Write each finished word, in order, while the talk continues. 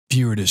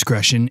Viewer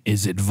discretion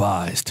is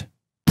advised.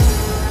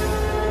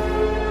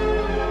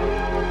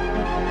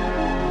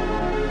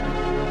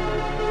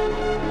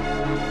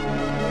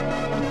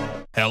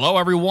 Hello,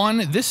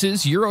 everyone. This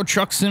is Euro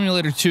Truck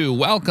Simulator 2.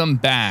 Welcome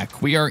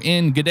back. We are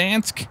in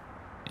Gdansk,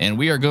 and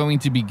we are going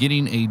to be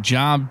getting a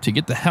job to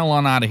get the hell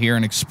on out of here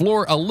and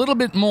explore a little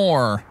bit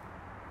more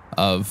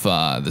of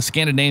the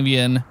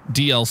Scandinavian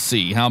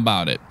DLC. How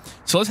about it?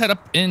 So let's head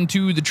up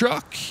into the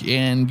truck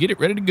and get it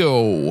ready to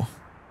go.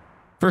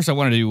 First, I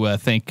wanted to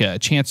thank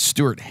Chance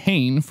Stewart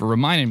Hain for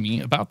reminding me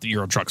about the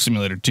Euro Truck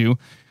Simulator 2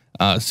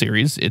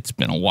 series. It's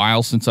been a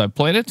while since I've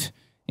played it,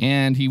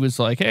 and he was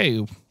like,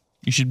 hey,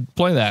 you should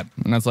play that.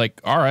 And I was like,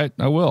 all right,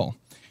 I will.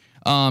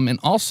 And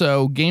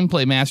also,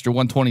 Gameplay Master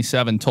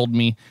 127 told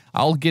me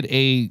I'll get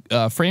a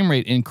frame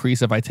rate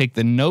increase if I take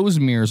the nose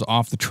mirrors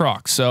off the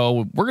truck.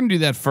 So we're going to do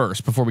that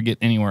first before we get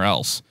anywhere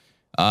else.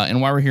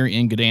 And while we're here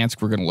in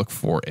Gdansk, we're going to look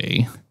for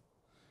a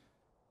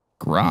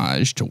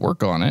garage to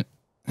work on it.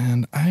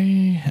 And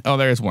oh,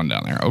 there's one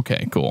down there.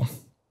 Okay, cool.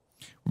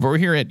 But we're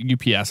here at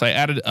UPS. I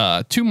added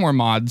 2 more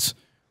mods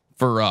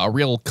for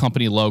real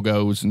company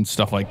logos and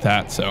stuff like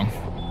that. So,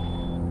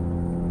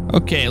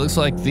 okay, looks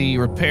like the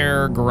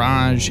repair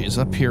garage is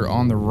up here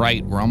on the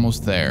right. We're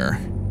almost there.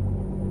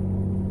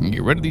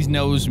 Get rid of these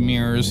nose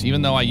mirrors.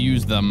 Even though I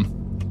use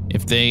them,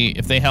 if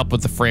they help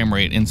with the frame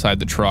rate inside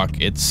the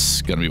truck,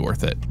 it's gonna be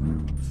worth it.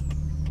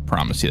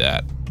 Promise you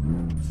that.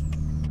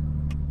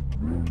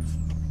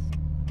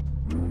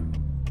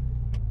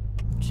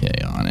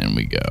 Okay, on in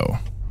we go.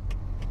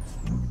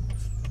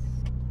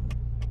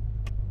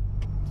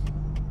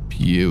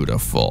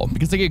 Beautiful.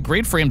 Because I get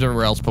great frames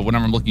everywhere else, but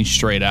whenever I'm looking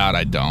straight out,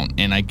 I don't.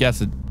 And I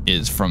guess it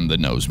is from the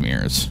nose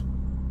mirrors,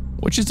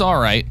 which is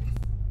all right.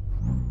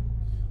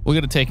 We'll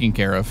get it taken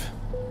care of.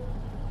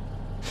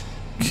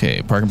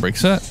 Okay, park and brake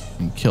set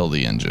and kill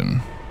the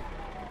engine.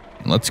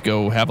 Let's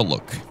go have a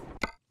look.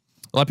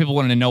 A lot of people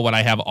wanted to know what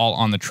I have all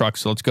on the truck,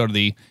 so let's go to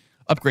the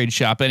upgrade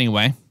shop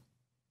anyway.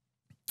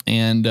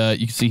 And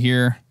you can see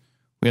here,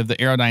 we have the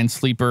Aerodyne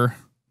Sleeper,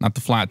 not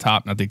the flat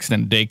top, not the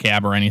extended day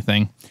cab or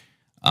anything.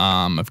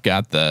 I've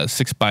got the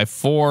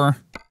 6x4.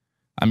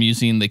 I'm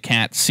using the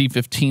Cat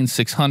C15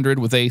 600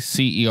 with a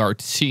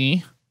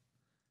CERT.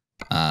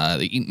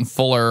 The Eaton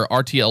Fuller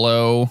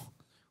RTLO,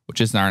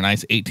 which is our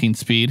nice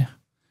 18-speed.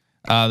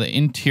 The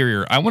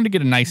interior, I wanted to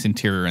get a nice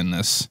interior in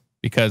this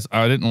because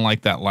I didn't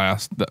like that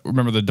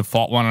remember the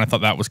default one, and I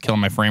thought that was killing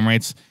my frame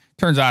rates.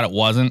 Turns out it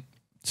wasn't.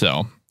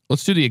 So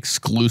let's do the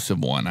exclusive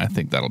one. I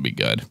think that'll be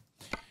good.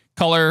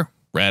 Color,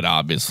 red,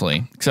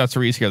 obviously.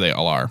 Accessories, here they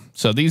all are.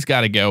 So these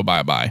got to go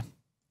bye-bye.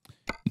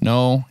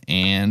 No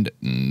and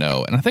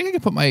no. And I think I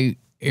can put my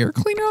air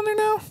cleaner on there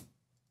now.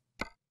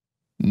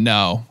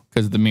 No,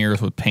 because the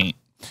mirrors with paint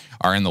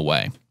are in the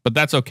way. But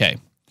that's okay.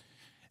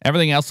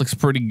 Everything else looks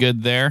pretty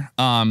good there.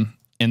 And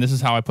this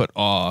is how I put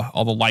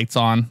all the lights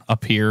on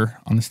up here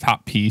on this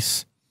top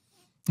piece.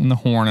 And the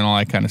horn and all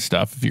that kind of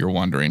stuff, if you're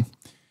wondering.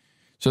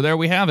 So there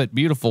we have it.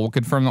 Beautiful. We'll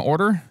confirm the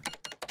order.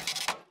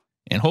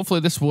 And hopefully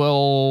this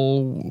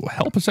will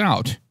help us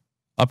out.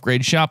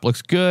 Upgrade shop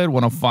looks good.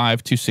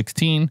 105,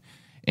 216.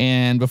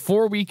 And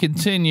before we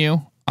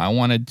continue, I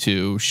wanted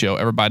to show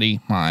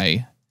everybody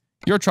my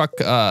Euro Truck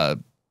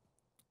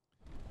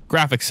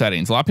graphic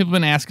settings. A lot of people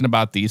have been asking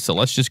about these, so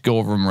let's just go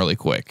over them really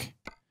quick.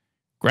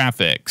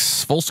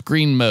 Graphics, full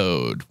screen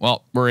mode.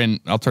 Well,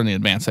 I'll turn the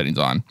advanced settings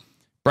on.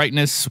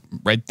 Brightness,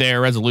 right there.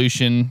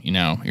 Resolution,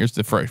 here's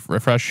the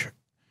refresh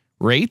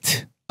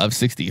rate of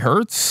 60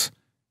 hertz.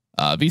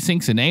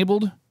 VSync's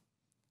enabled.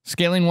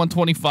 Scaling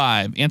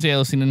 125.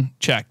 Anti-aliasing,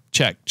 check,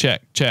 check,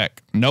 check,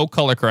 check. No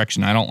color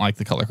correction. I don't like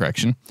the color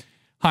correction.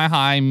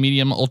 High,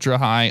 medium,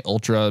 ultra,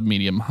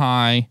 medium,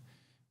 high.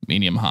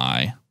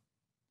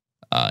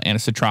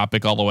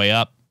 Anisotropic all the way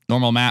up.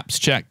 Normal maps,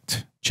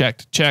 checked,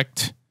 checked,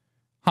 checked.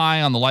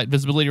 High on the light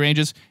visibility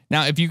ranges.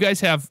 Now, if you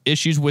guys have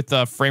issues with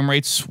frame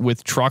rates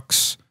with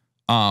trucks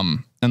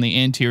and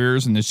the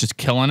interiors and it's just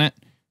killing it,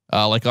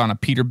 like on a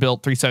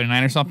Peterbilt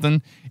 379 or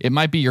something, it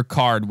might be your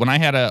card. When I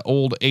had an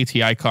old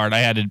ATI card, I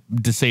had to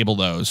disable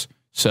those.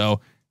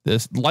 So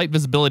this light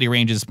visibility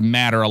ranges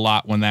matter a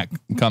lot when that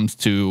comes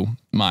to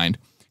mind.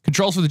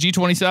 Controls for the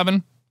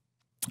G27.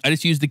 I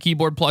just used the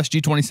Keyboard Plus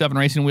G27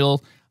 racing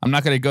wheel. I'm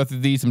not going to go through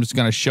these. I'm just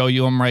going to show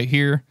you them right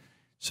here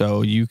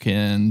so you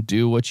can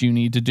do what you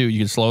need to do. You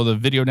can slow the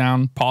video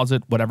down, pause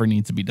it, whatever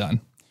needs to be done.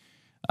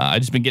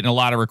 I've just been getting a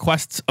lot of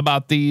requests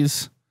about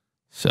these.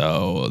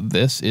 So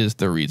this is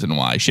the reason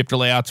why. Shifter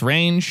layouts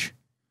range.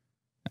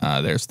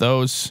 There's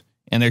those.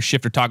 And there's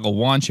shifter toggle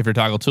 1, shifter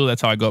toggle 2.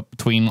 That's how I go up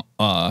between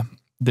the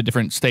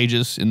different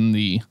stages in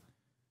the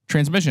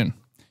transmission.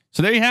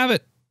 So there you have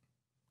it.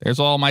 There's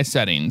all my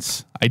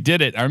settings. I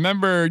did it. I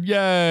remembered.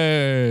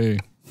 Yay.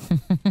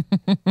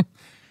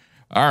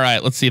 All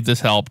right. Let's see if this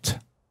helped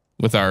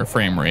with our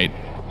frame rate.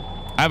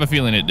 I have a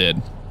feeling it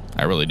did.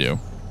 I really do.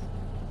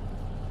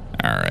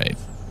 All right.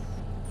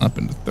 Up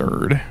into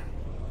third.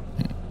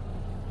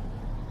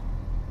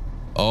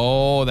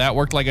 Oh, that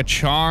worked like a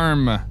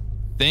charm.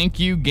 Thank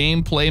you,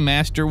 Gameplay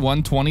Master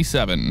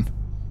 127.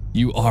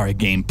 You are a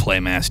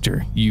gameplay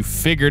master. You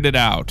figured it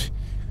out.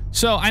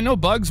 So I know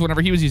Bugs,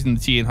 whenever he was using the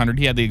T800,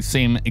 he had the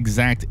same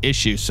exact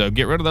issue. So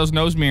get rid of those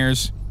nose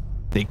mirrors.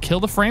 They kill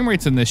the frame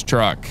rates in this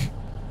truck.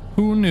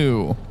 Who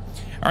knew? All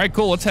right,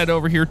 cool. Let's head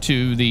over here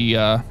to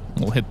the,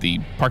 we'll hit the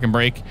park and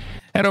brake.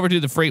 Head over to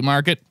the freight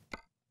market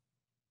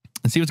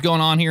and see what's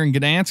going on here in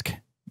Gdansk.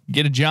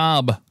 Get a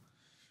job.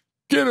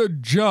 Get a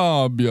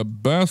job, you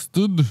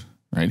bastard.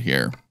 Right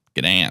here,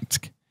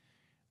 Gdansk.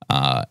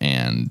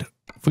 And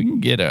if we can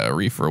get a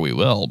reefer, we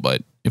will.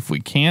 But if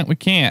we can't, we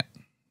can't.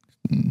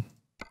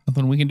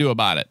 Nothing we can do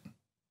about it.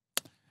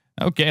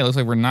 Okay, looks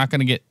like we're not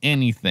going to get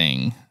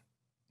anything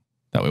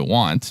that we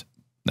want.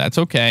 That's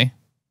okay.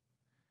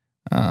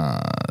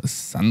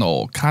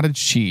 No,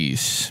 cottage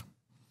cheese.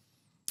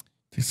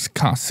 This is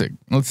classic.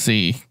 Let's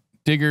see.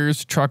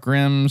 Diggers, truck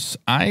rims.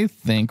 I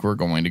think we're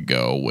going to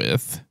go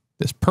with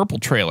this purple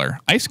trailer.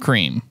 Ice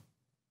cream.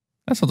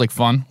 That sounds like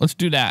fun. Let's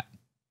do that.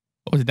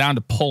 Oh, is it down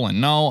to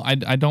Poland? No, I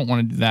don't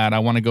want to do that. I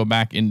want to go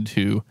back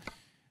into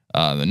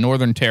the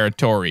northern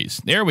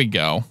territories. There we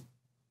go.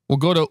 We'll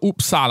go to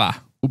Uppsala.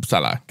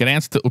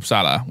 Gdansk to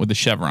Uppsala with the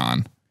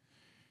chevron.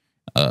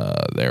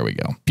 There we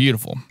go.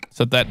 Beautiful.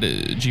 Set that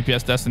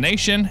GPS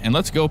destination, and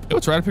let's go. Oh,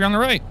 it's right up here on the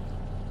right.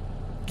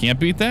 Can't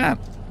beat that.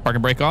 Park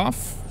and brake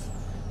off,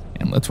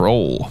 and let's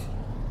roll.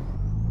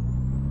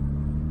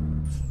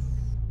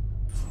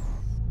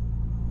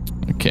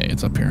 Okay,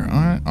 it's up here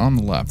on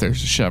the left.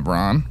 There's a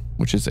Chevron,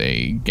 which is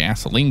a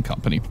gasoline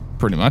company,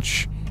 pretty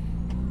much.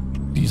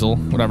 Diesel,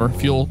 whatever.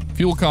 Fuel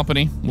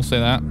company. We'll say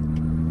that.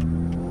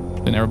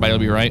 Then everybody will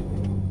be right.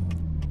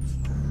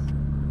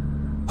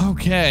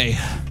 Okay.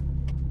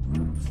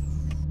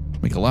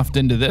 Make a left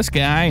into this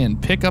guy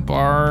and pick up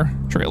our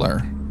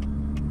trailer.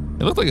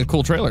 It looked like a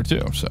cool trailer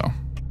too, so.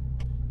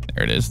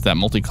 There it is, that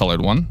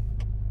multicolored one.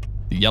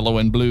 The yellow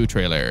and blue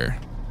trailer.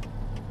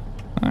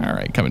 All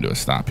right, coming to a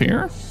stop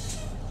here.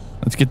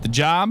 Let's get the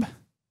job.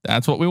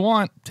 That's what we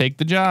want. Take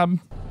the job.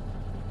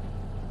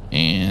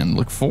 And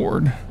look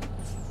forward.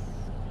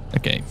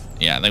 Okay,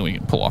 yeah, I think we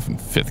can pull off in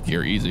 5th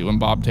gear easy when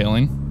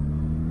bobtailing.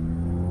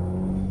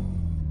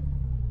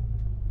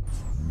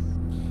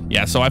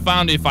 Yeah, so I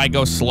found if I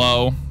go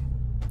slow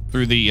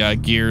through the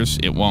gears,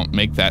 it won't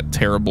make that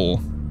terrible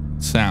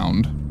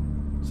sound.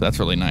 So that's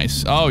really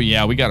nice. Oh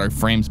yeah, we got our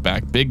frames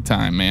back big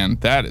time, man.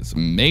 That is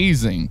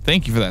amazing.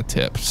 Thank you for that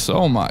tip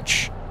so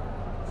much.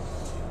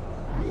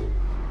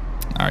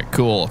 All right,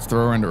 cool. Let's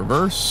throw her into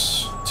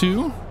reverse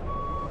 2.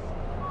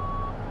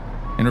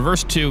 And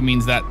reverse 2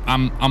 means that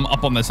I'm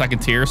up on the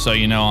 2nd tier, so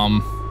you know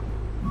I'm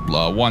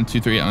 1, 2,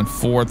 3, I'm in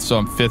 4th, so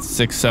I'm 5th,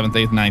 6th, 7th,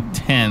 8th, 9th,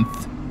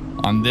 10th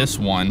on this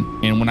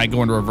one. And when I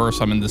go into reverse,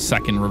 I'm in the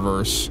 2nd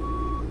reverse.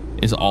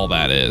 Is all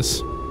that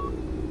is.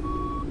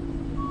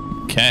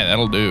 Okay,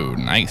 that'll do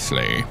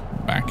nicely.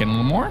 Back in a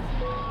little more.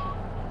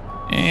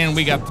 And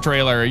we got the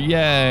trailer.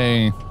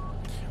 Yay.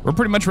 We're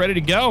pretty much ready to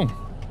go.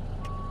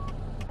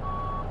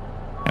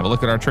 Have a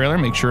look at our trailer.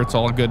 Make sure it's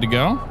all good to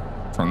go.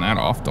 Turn that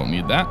off. Don't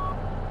need that.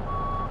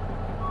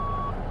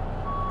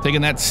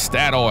 Taking that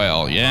stat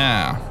oil.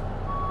 Yeah.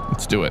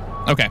 Let's do it.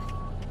 Okay.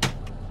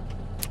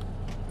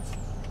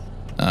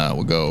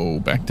 We'll go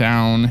back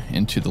down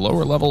into the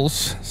lower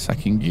levels.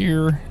 2nd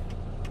gear.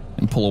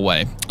 And pull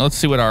away. Let's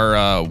see what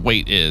our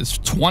weight is.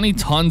 20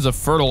 tons of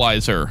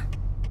fertilizer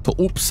to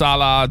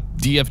Uppsala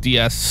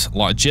DFDS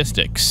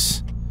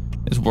Logistics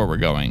is where we're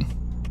going.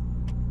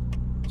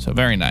 So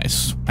very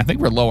nice. I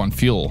think we're low on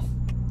fuel.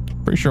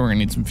 Pretty sure we're gonna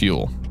need some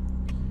fuel.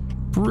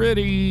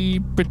 Pretty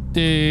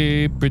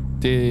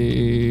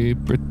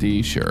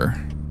sure.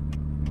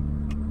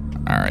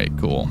 All right,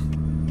 cool.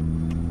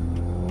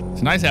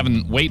 It's nice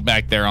having weight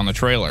back there on the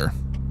trailer.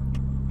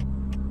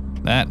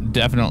 That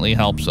definitely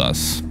helps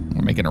us.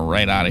 We're making a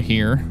right out of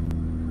here.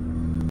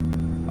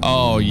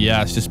 Oh,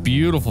 yes. Just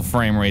beautiful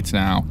frame rates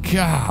now.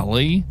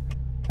 Golly.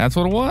 That's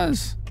what it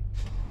was.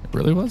 It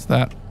really was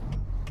that.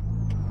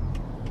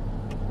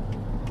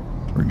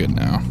 We're good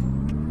now.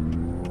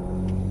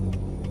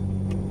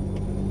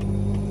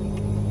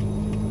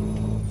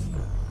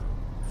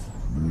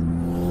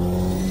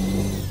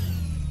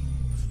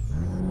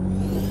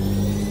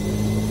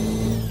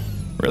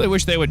 Really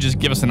wish they would just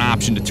give us an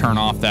option to turn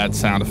off that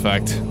sound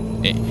effect.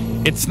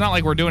 It's not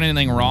like we're doing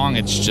anything wrong.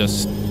 It's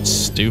just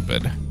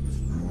stupid.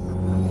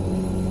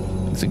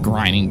 It's a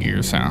grinding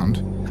gear sound.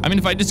 I mean,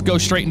 if I just go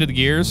straight into the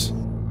gears,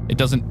 it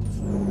doesn't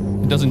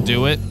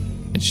do it.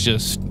 It's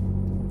just,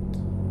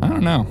 I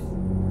don't know.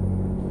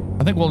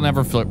 I think we'll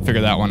never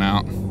figure that one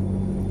out.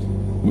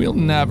 We'll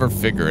never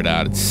figure it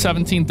out. It's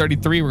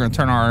 17:33. We're going to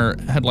turn our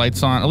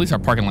headlights on, at least our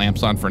parking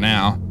lamps on for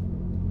now.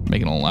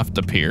 Making a left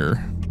up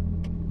here.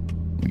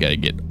 We got to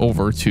get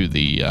over to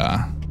the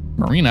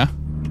marina,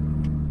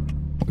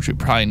 which we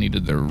probably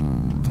needed the...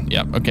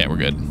 Yep, okay, we're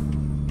good.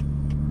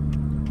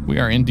 We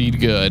are indeed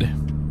good.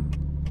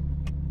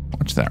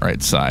 Watch that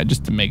right side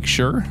just to make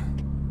sure.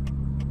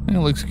 And it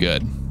looks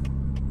good.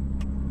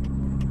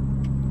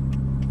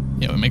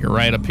 Yeah, we make it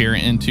right up here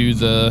into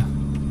the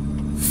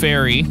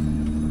ferry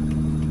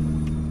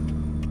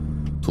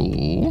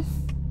to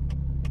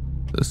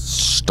the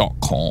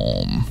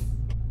Stockholm.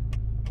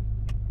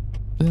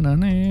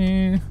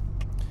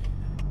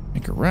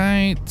 Make it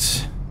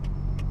right.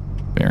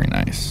 Very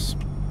nice.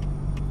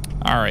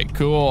 All right,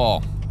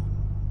 cool.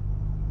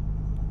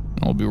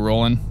 We'll be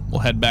rolling. We'll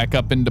head back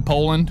up into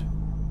Poland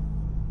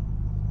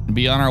and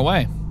be on our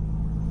way.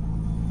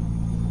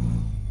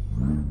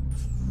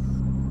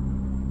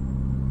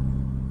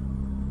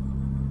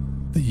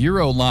 The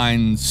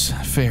Eurolines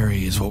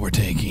ferry is what we're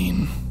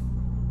taking.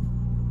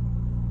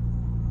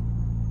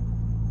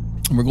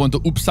 And we're going to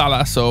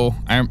Uppsala, so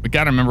I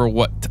gotta remember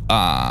what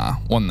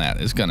one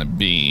that is gonna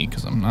be,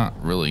 because I'm not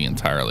really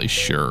entirely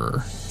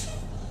sure.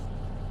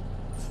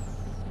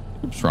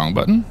 Oops, wrong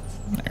button.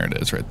 There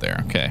it is right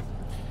there. Okay.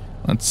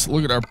 Let's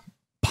look at our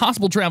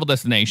possible travel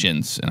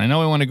destinations. And I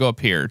know we want to go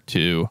up here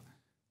to,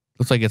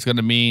 looks like it's going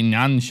to be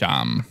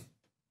Nyansham.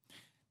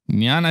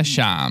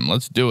 Nyanasham.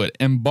 Let's do it.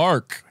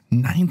 Embark.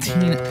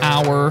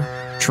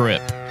 19-hour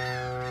trip.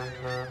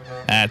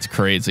 That's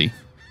crazy.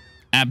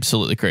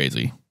 Absolutely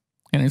crazy.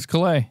 And it's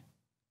Calais.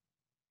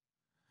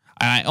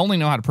 I only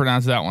know how to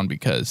pronounce that one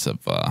because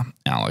of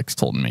Alex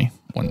told me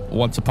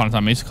once upon a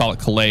time. I used to call it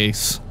Calais.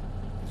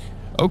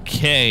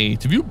 Okay,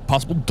 to view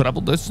possible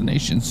travel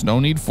destinations. No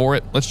need for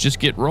it. Let's just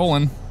get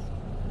rolling.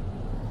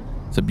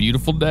 It's a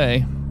beautiful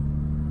day.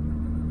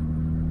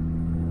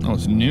 Oh,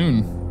 it's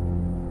noon.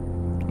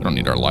 We don't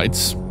need our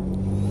lights.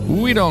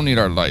 We don't need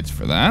our lights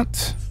for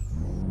that.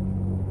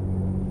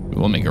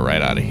 We'll make it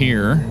right out of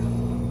here.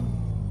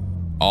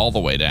 All the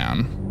way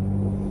down.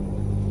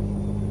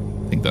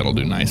 I think that'll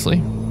do nicely.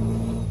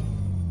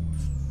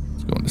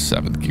 Let's go into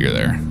 7th gear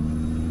there.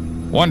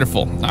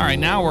 Wonderful. All right,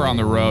 now we're on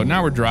the road.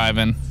 Now we're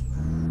driving.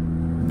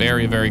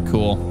 Very, very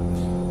cool.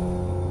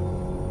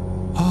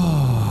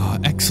 Oh,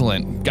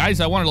 excellent.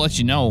 Guys, I wanted to let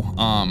you know,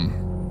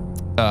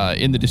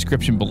 in the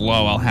description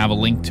below, I'll have a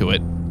link to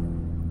it.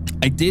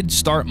 I did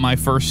start my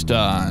first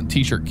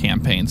t-shirt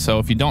campaign, so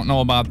if you don't know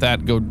about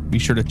that, go be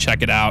sure to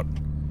check it out.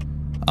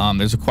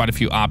 There's quite a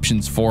few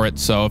options for it,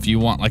 so if you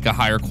want like a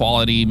higher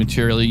quality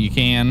material, you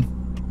can.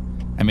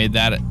 I made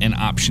that an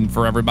option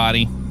for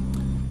everybody.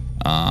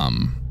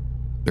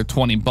 They're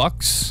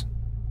 $20.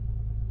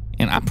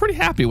 And I'm pretty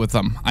happy with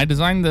them. I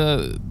designed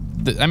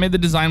I made the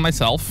design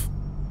myself.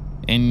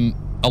 And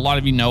a lot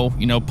of you know,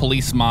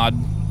 police mod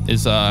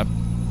is an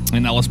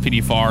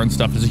LSPDFR and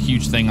stuff is a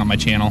huge thing on my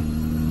channel.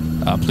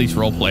 Police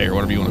roleplay or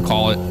whatever you want to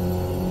call it.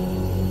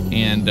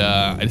 And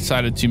I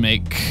decided to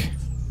make,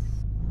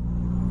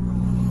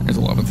 there's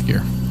 11th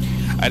gear.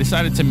 I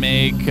decided to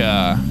make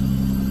a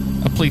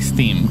police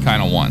theme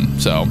kind of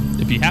one. So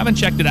if you haven't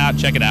checked it out,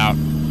 check it out.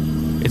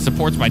 It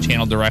supports my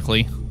channel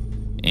directly.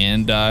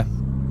 And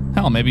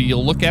hell, maybe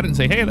you'll look at it and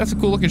say, hey, that's a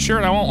cool looking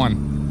shirt. I want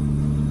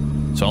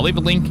one. So I'll leave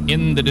a link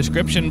in the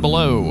description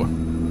below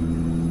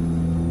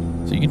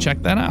so you can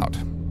check that out.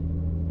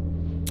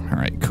 All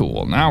right,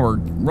 cool. Now we're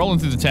rolling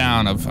through the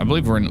town of, I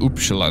believe we're in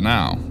Uppsala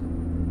now.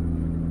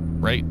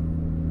 Right?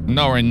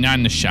 No, we're in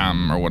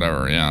Nyansham or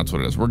whatever. Yeah, that's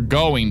what it is. We're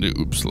going to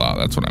Uppsala.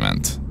 That's what I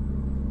meant.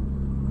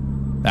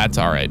 That's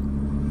all right.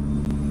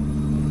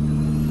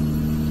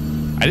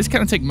 I just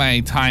kind of take my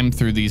time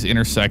through these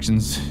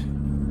intersections.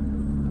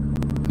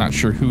 Not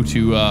sure who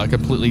to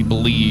completely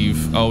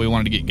believe. Oh, we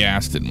wanted to get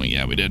gas, didn't we?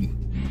 Yeah, we did.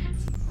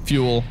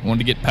 Fuel. Wanted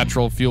to get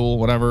petrol, fuel,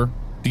 whatever.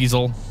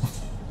 Diesel.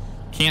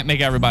 Can't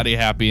make everybody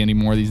happy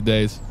anymore these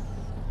days.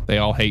 They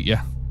all hate you.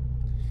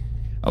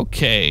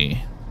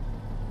 Okay.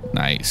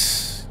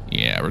 Nice.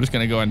 Yeah, we're just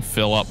going to go ahead and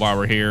fill up while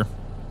we're here.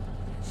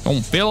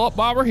 Don't fill up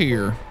while we're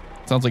here.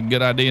 Sounds like a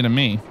good idea to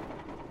me.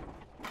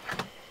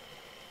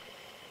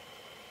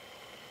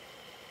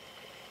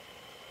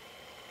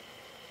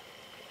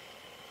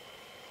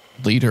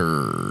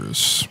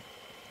 Liters.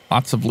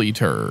 Lots of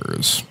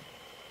liters.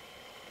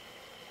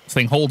 This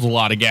thing holds a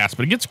lot of gas,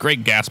 but it gets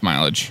great gas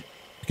mileage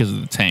because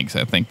of the tanks.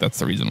 I think that's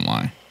the reason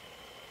why.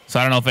 So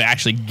I don't know if it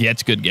actually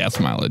gets good gas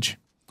mileage.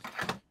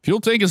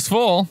 Fuel tank is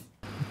full.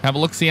 Have a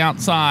look-see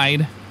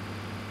outside.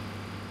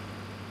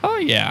 Oh,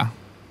 yeah.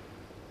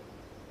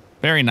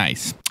 Very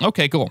nice.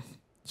 Okay, cool.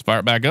 Let's fire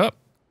it back up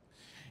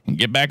and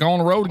get back on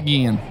the road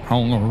again.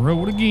 On the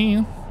road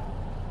again.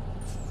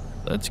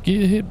 Let's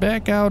get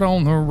back out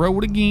on the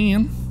road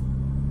again.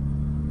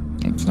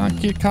 Let's not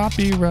get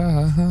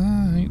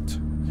copyright.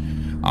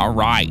 All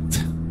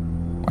right.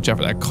 Watch out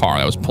for that car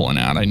that was pulling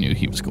out. I knew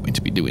he was going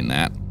to be doing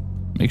that.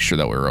 Make sure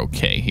that we're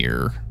okay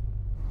here.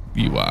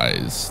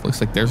 View-wise.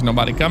 Looks like there's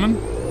nobody coming.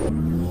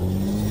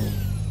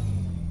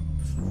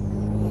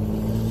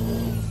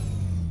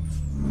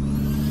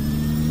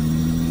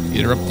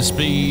 Get her up to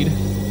speed.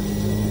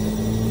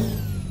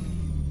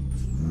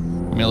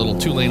 Give me a little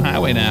 2-lane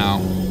highway now.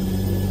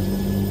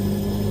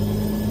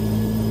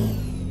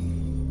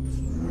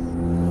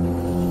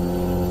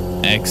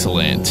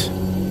 Excellent.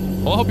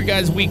 Well, I hope your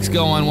guys' week's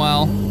going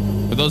well.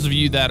 For those of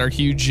you that are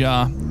huge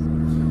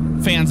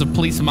fans of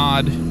Police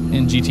Mod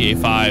in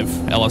GTA 5,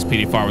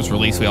 LSPDFR was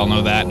released. We all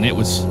know that, and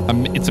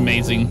it's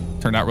amazing.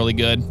 Turned out really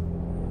good.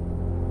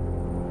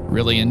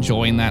 Really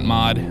enjoying that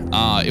mod.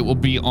 It will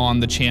be on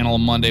the channel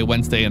Monday,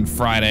 Wednesday, and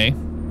Friday.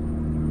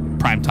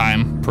 prime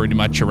time, pretty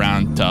much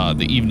around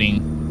the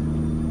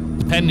evening.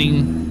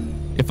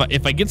 Depending if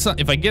I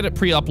get it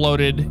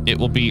pre-uploaded, it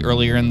will be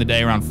earlier in the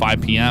day, around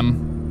 5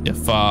 p.m.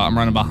 If I'm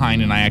running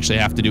behind and I actually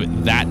have to do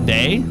it that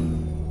day,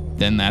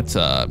 then that's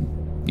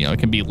it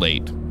can be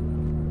late.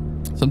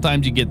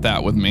 Sometimes you get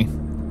that with me.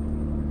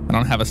 I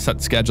don't have a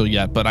set schedule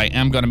yet, but I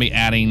am going to be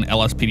adding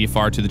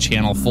LSPDFR to the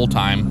channel full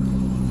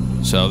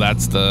time. So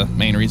that's the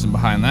main reason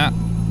behind that.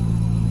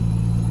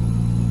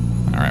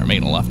 All right,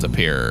 making a left up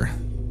here.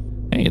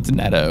 Hey, it's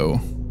Netto.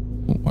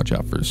 Ooh, watch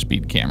out for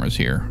speed cameras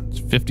here. It's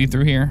 50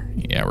 through here.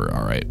 Yeah, we're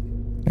all right.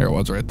 There it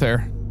was right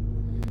there.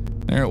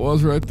 There it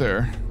was right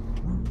there.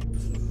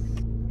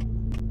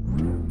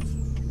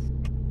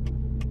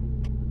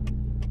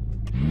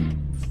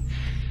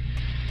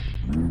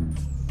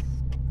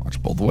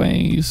 Watch both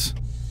ways.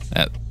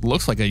 That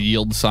looks like a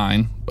yield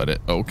sign, but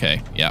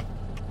okay, yep.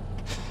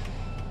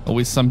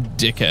 Always some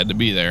dickhead to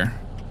be there.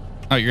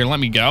 Oh, you're gonna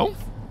let me go?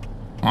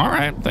 All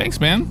right,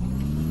 thanks, man.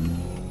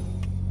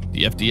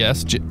 The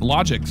FDS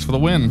Logics for the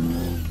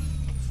win.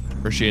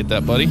 Appreciate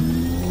that, buddy.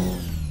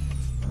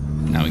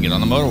 Now we get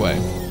on the motorway.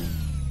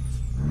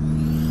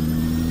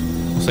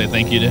 We'll say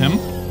thank you to him.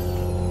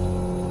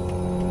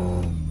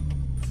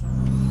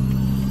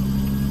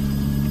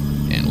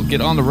 And we'll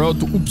get on the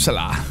road to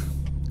Uppsala,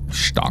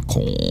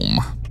 Stockholm.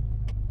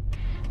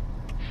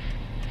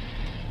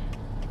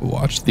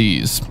 Watch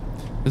these.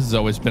 This has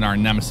always been our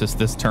nemesis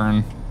this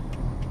turn.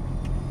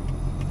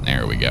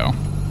 There we go.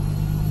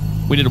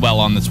 We did well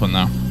on this one,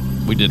 though.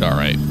 We did all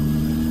right.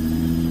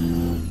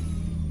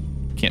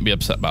 Can't be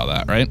upset about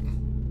that, right?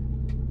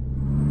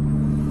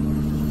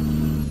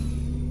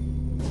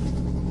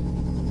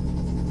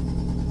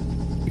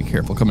 Be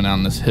careful coming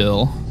down this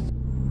hill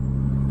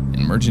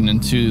and merging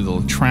into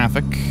the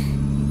traffic.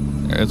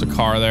 There's a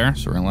car there,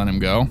 so we're gonna let him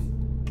go.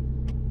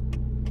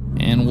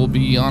 And we'll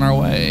be on our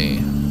way.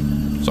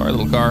 Sorry,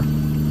 little car.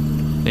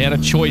 They had a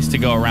choice to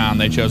go around.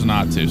 They chose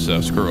not to,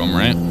 so screw them,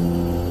 right?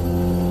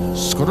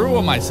 Screw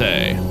them, I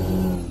say. I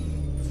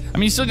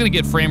mean, you're still going to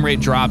get frame rate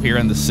drop here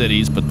in the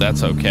cities, but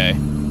that's okay.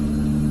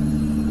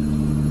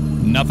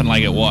 Nothing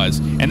like it was.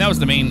 And that was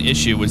the main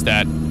issue, was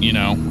that,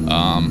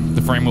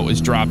 the frame rate was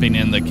dropping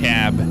in the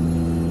cab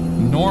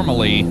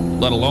normally,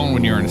 let alone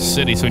when you're in a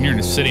city. So when you're in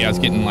a city, I was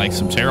getting like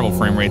some terrible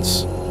frame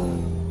rates.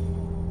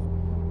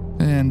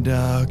 And,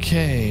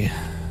 okay.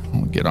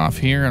 We'll get off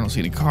here. I don't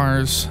see any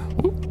cars.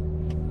 Whoop.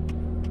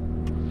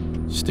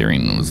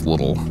 Steering was a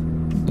little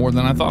more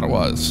than I thought it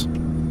was.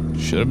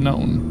 Should have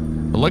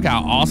known. But look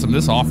how awesome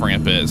this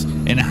off-ramp is.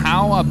 And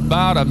how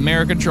about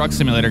American Truck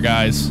Simulator,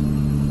 guys?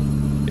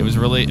 They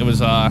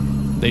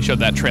showed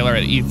that trailer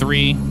at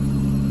E3.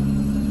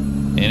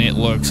 And it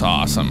looks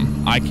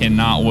awesome. I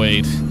cannot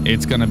wait.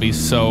 It's going to be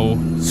so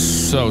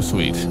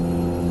sweet.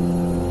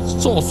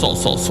 So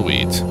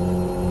sweet.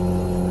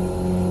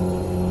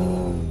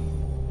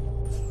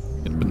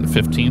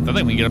 15th. I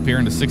think we get up here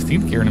into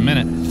 16th gear in a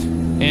minute.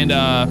 And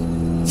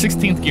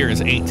 16th gear is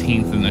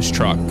 18th in this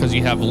truck because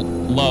you have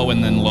low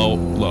and then low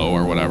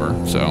or whatever.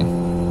 So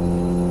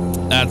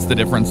that's the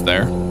difference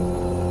there.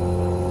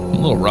 I'm a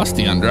little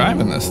rusty on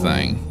driving this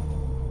thing.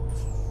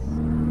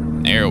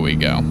 There we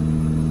go.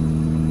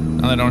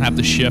 Now that I don't have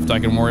to shift, I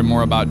can worry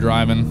more about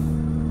driving.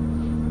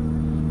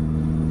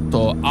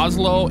 So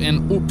Oslo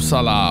and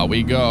Uppsala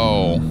we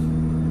go.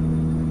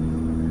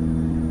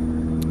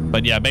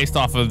 But yeah, based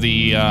off of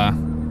the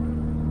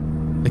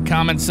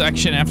comment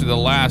section after the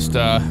last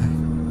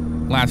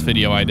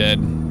video I did,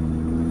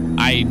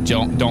 I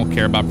don't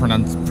care about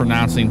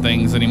pronouncing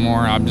things anymore.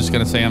 I'm just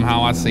gonna say them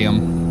how I see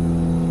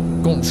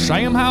them. Gonna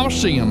say them how I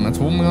see them. That's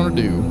what I'm gonna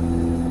do.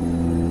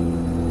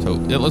 So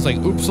it looks like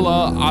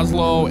Uppsala,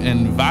 Oslo,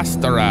 and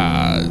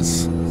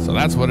Västerås. So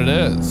that's what it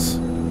is.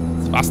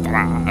 It's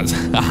Västerås.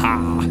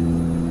 Haha.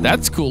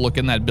 That's cool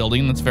looking, that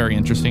building. That's very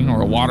interesting.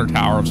 Or a water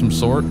tower of some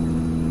sort.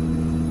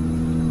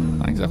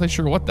 Not exactly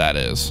sure what that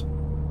is.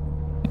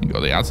 Let me go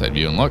to the outside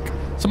view and look.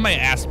 Somebody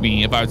asked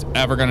me if I was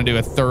ever going to do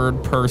a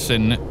third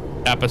person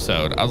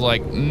episode. I was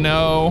like,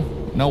 no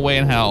way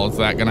in hell is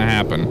that going to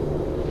happen.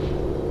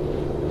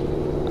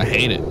 I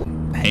hate it.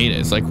 I hate it.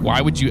 It's like, why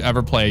would you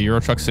ever play a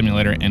Euro Truck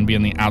Simulator and be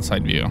in the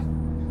outside view?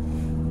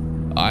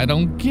 I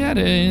don't get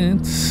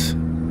it.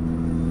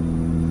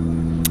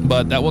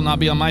 But that will not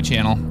be on my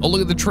channel. Oh,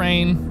 look at the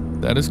train.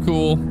 That is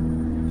cool.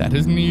 That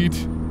is neat.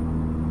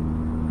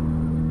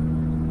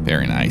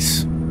 Very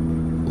nice.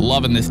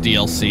 Loving this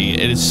DLC.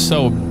 It is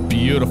so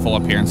beautiful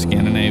up here in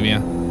Scandinavia.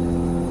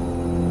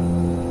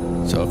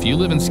 So if you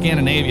live in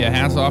Scandinavia,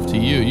 hats off to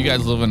you. You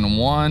guys live in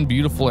one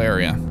beautiful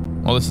area.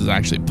 Well, this is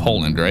actually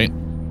Poland, right?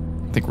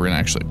 I think we're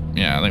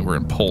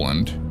in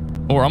Poland.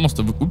 Oh, we're almost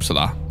to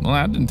Uppsala. Well,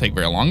 that didn't take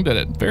very long, did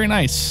it? Very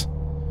nice.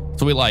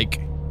 So we like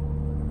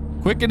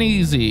quick and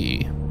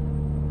easy.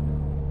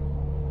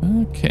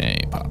 Okay,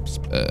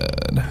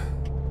 Popsped.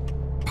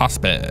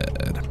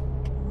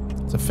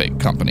 It's a fake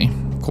company,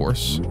 of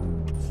course.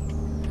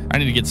 I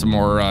need to get some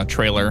more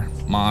trailer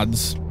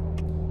mods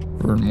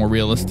for more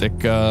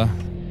realisticness.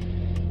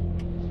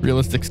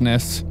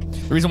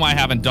 The reason why I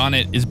haven't done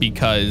it is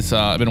because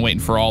I've been waiting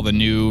for all the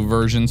new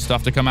version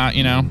stuff to come out,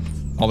 you know?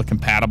 All the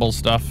compatible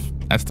stuff.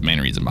 That's the main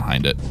reason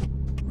behind it.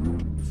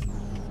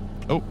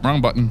 Oh,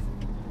 wrong button.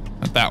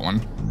 Not that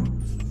one.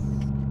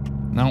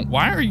 No,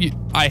 why are you...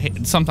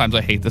 Sometimes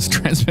I hate this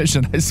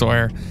transmission, I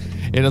swear.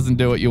 It doesn't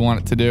do what you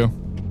want it to do.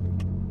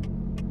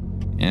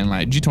 And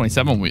my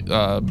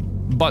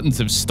G27 buttons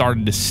have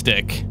started to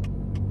stick. I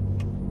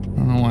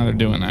don't know why they're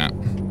doing that.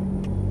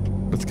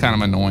 That's kind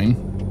of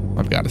annoying,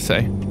 I've got to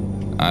say.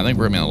 I think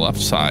we're going to be on the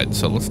left side,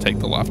 so let's take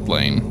the left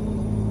lane.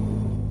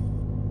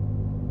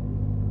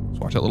 Let's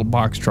watch that little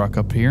box truck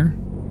up here.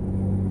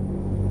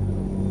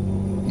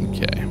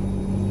 Okay.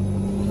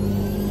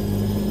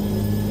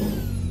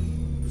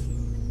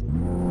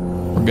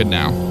 We're good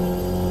now.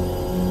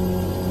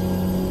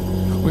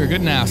 We're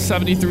good now.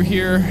 70 through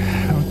here.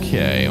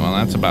 Okay, well,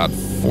 that's about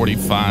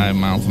 45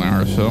 miles an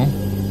hour or so.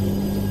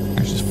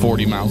 Actually, it's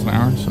 40 miles an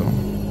hour, so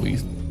we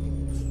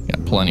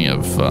got plenty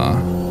of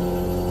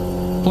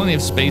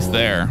space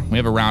there. We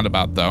have a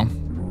roundabout, though.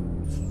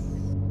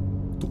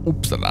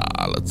 Uppsala,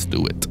 let's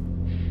do it.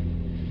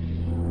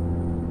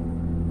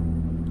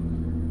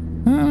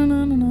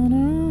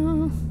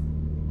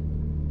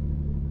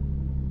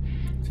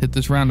 Let's hit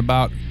this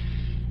roundabout.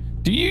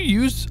 Do you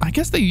use... I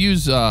guess they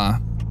use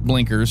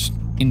blinkers,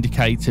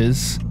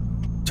 indicators,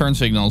 turn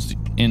signals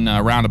in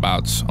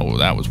roundabouts. Oh,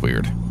 that was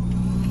weird.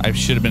 I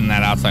should have been in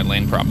that outside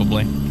lane,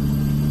 probably.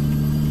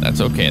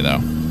 That's okay, though.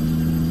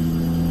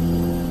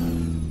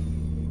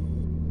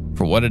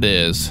 For what it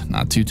is,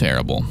 not too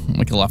terrible.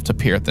 Make a left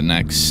up here at the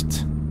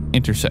next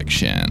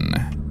intersection.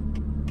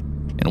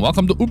 And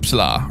welcome to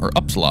Uppsala, or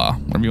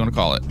Uppsala, whatever you want to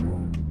call it.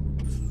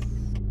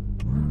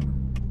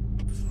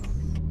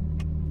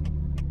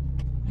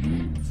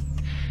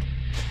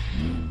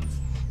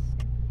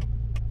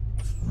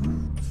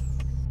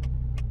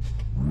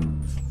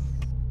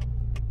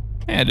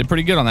 Yeah, I did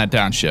pretty good on that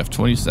downshift.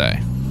 What do you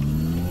say?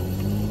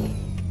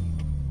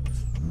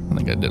 I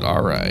think I did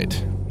all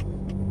right.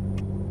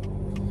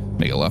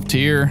 Make a left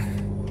here.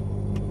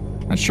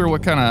 Not sure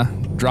what kind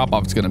of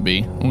drop-off it's going to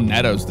be. Oh,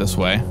 Netto's this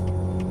way.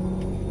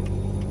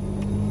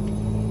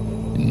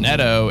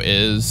 Netto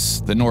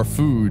is the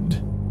Norfood.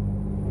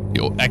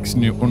 The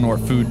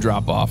ex-Norfood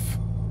drop-off.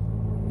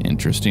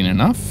 Interesting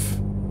enough.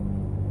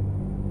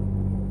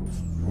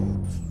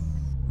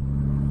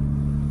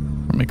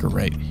 I'll make a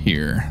right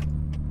here.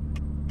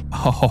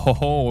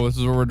 Oh, this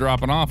is where we're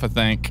dropping off, I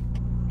think.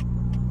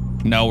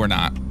 No, we're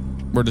not.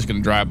 We're just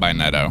going to drive by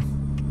Netto,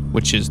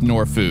 which is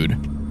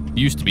Norfood.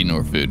 Used to be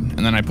Norfood.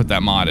 And then I put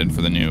that mod in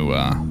for the new,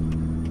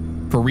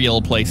 for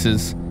real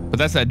places. But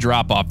that's that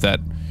drop-off that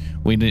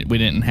we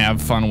didn't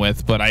have fun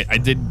with. But I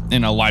did,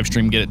 in a live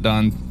stream, get it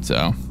done.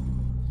 So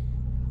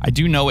I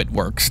do know it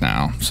works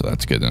now. So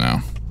that's good to know.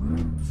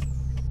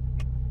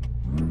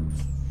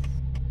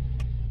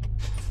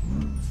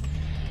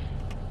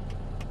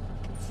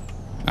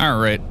 All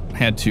right,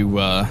 had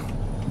to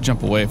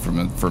jump away from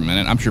it for a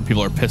minute. I'm sure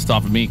people are pissed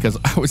off at me because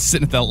I was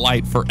sitting at that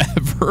light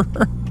forever.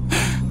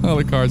 Oh,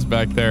 the car's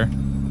back there.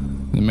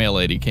 The mail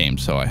lady came,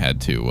 so I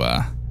had to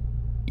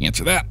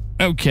answer that.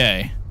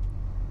 Okay.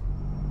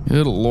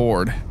 Good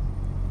Lord.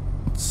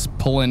 Let's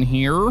pull in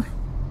here.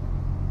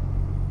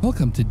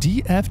 Welcome to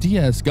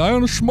DFDS. Guy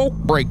on a smoke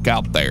break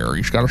out there.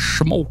 He's got a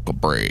smoke a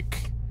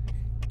break.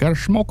 Got a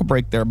smoke a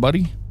break there,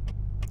 buddy.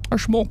 A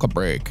smoke a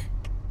break.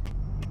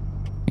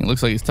 It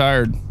looks like he's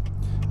tired.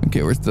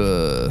 Okay, where's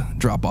the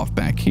drop off?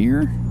 Back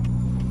here?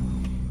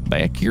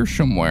 Back here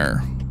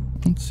somewhere.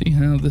 Let's see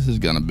how this is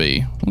gonna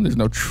be. Well, there's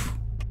no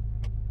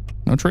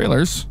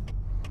trailers.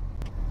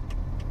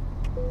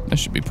 That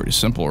should be pretty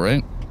simple,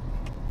 right?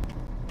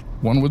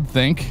 One would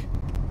think.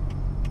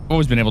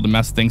 Always been able to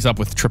mess things up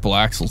with triple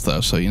axles though,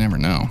 so you never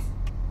know.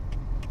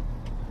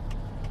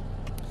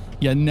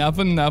 You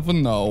never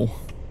know.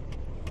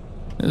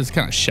 It's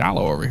kind of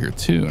shallow over here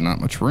too, not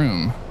much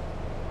room.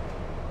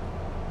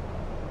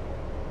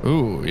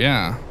 Ooh,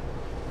 yeah.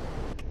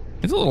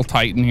 It's a little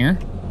tight in here.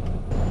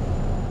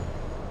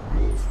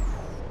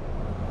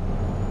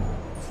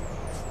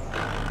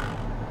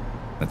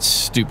 That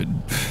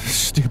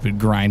stupid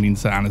grinding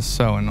sound is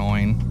so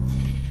annoying.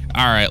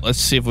 All right, let's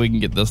see if we can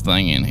get this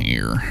thing in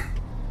here.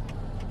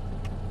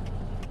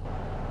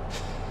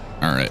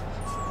 All right.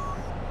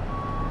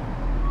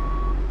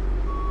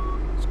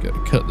 Just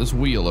gotta cut this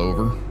wheel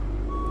over.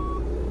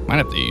 Might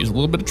have to use a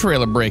little bit of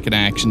trailer braking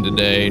action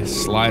today.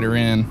 Slide her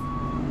in.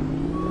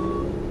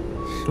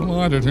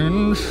 Slide it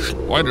in,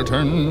 slide it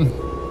in.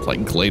 It's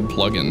like Glade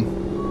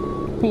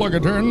plug-in. Plug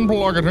it in,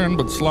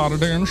 but slide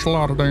it in,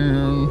 slide it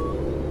in.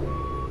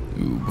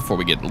 Ooh, before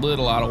we get a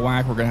little out of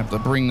whack, we're gonna have to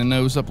bring the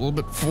nose up a little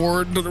bit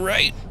forward to the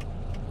right.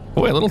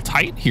 Boy, a little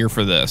tight here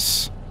for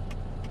this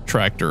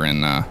tractor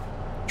and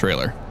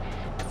trailer.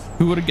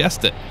 Who would have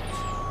guessed it?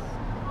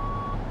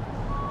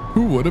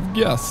 Who would have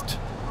guessed?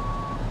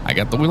 I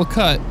got the wheel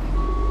cut.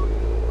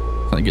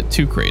 Don't get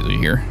too crazy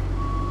here.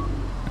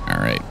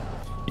 All right.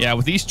 Yeah,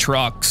 with these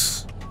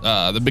trucks,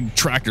 the big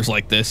tractors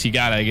like this, you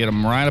gotta get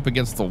them right up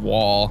against the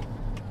wall.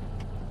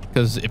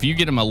 Because if you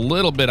get them a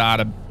little bit out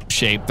of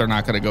shape, they're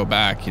not going to go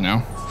back, you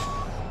know?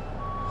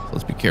 So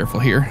let's be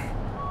careful here.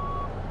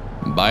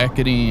 Back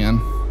it in.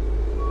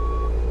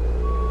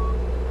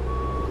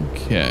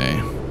 Okay.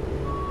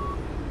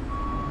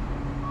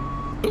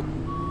 Oop.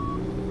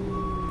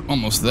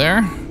 Almost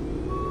there.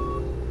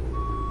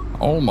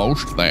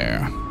 Almost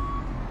there.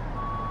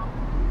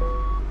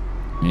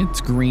 It's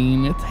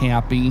green. It's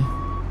happy.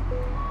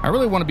 I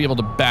really want to be able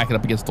to back it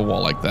up against the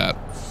wall like that.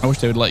 I wish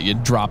they would let you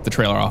drop the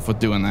trailer off with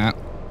doing that.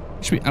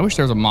 I wish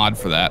there was a mod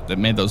for that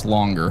made those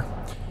longer.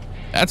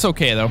 That's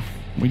okay, though.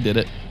 We did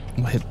it.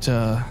 We'll hit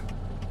the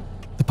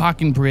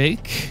parking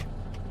brake.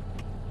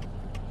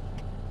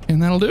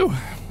 And that'll do.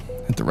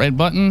 Hit the red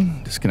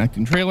button.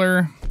 Disconnecting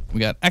trailer.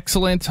 We got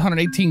excellent.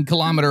 118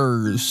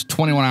 kilometers.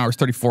 21 hours,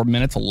 34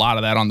 minutes. A lot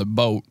of that on the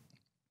boat.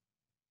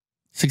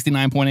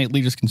 69.8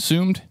 liters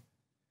consumed.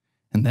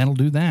 And that'll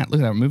do that.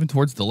 Look at that. We're moving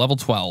towards the level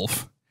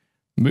 12.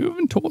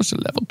 Moving towards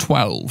the level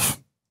 12.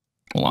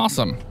 Well,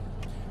 awesome.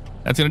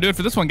 That's going to do it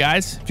for this one,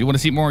 guys. If you want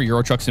to see more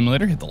Euro Truck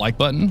Simulator, hit the like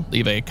button.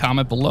 Leave a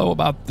comment below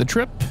about the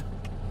trip.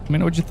 Let me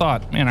know what you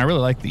thought. Man, I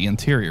really like the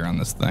interior on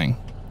this thing.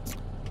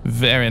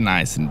 Very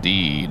nice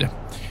indeed.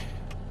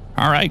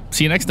 All right.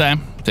 See you next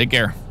time. Take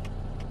care.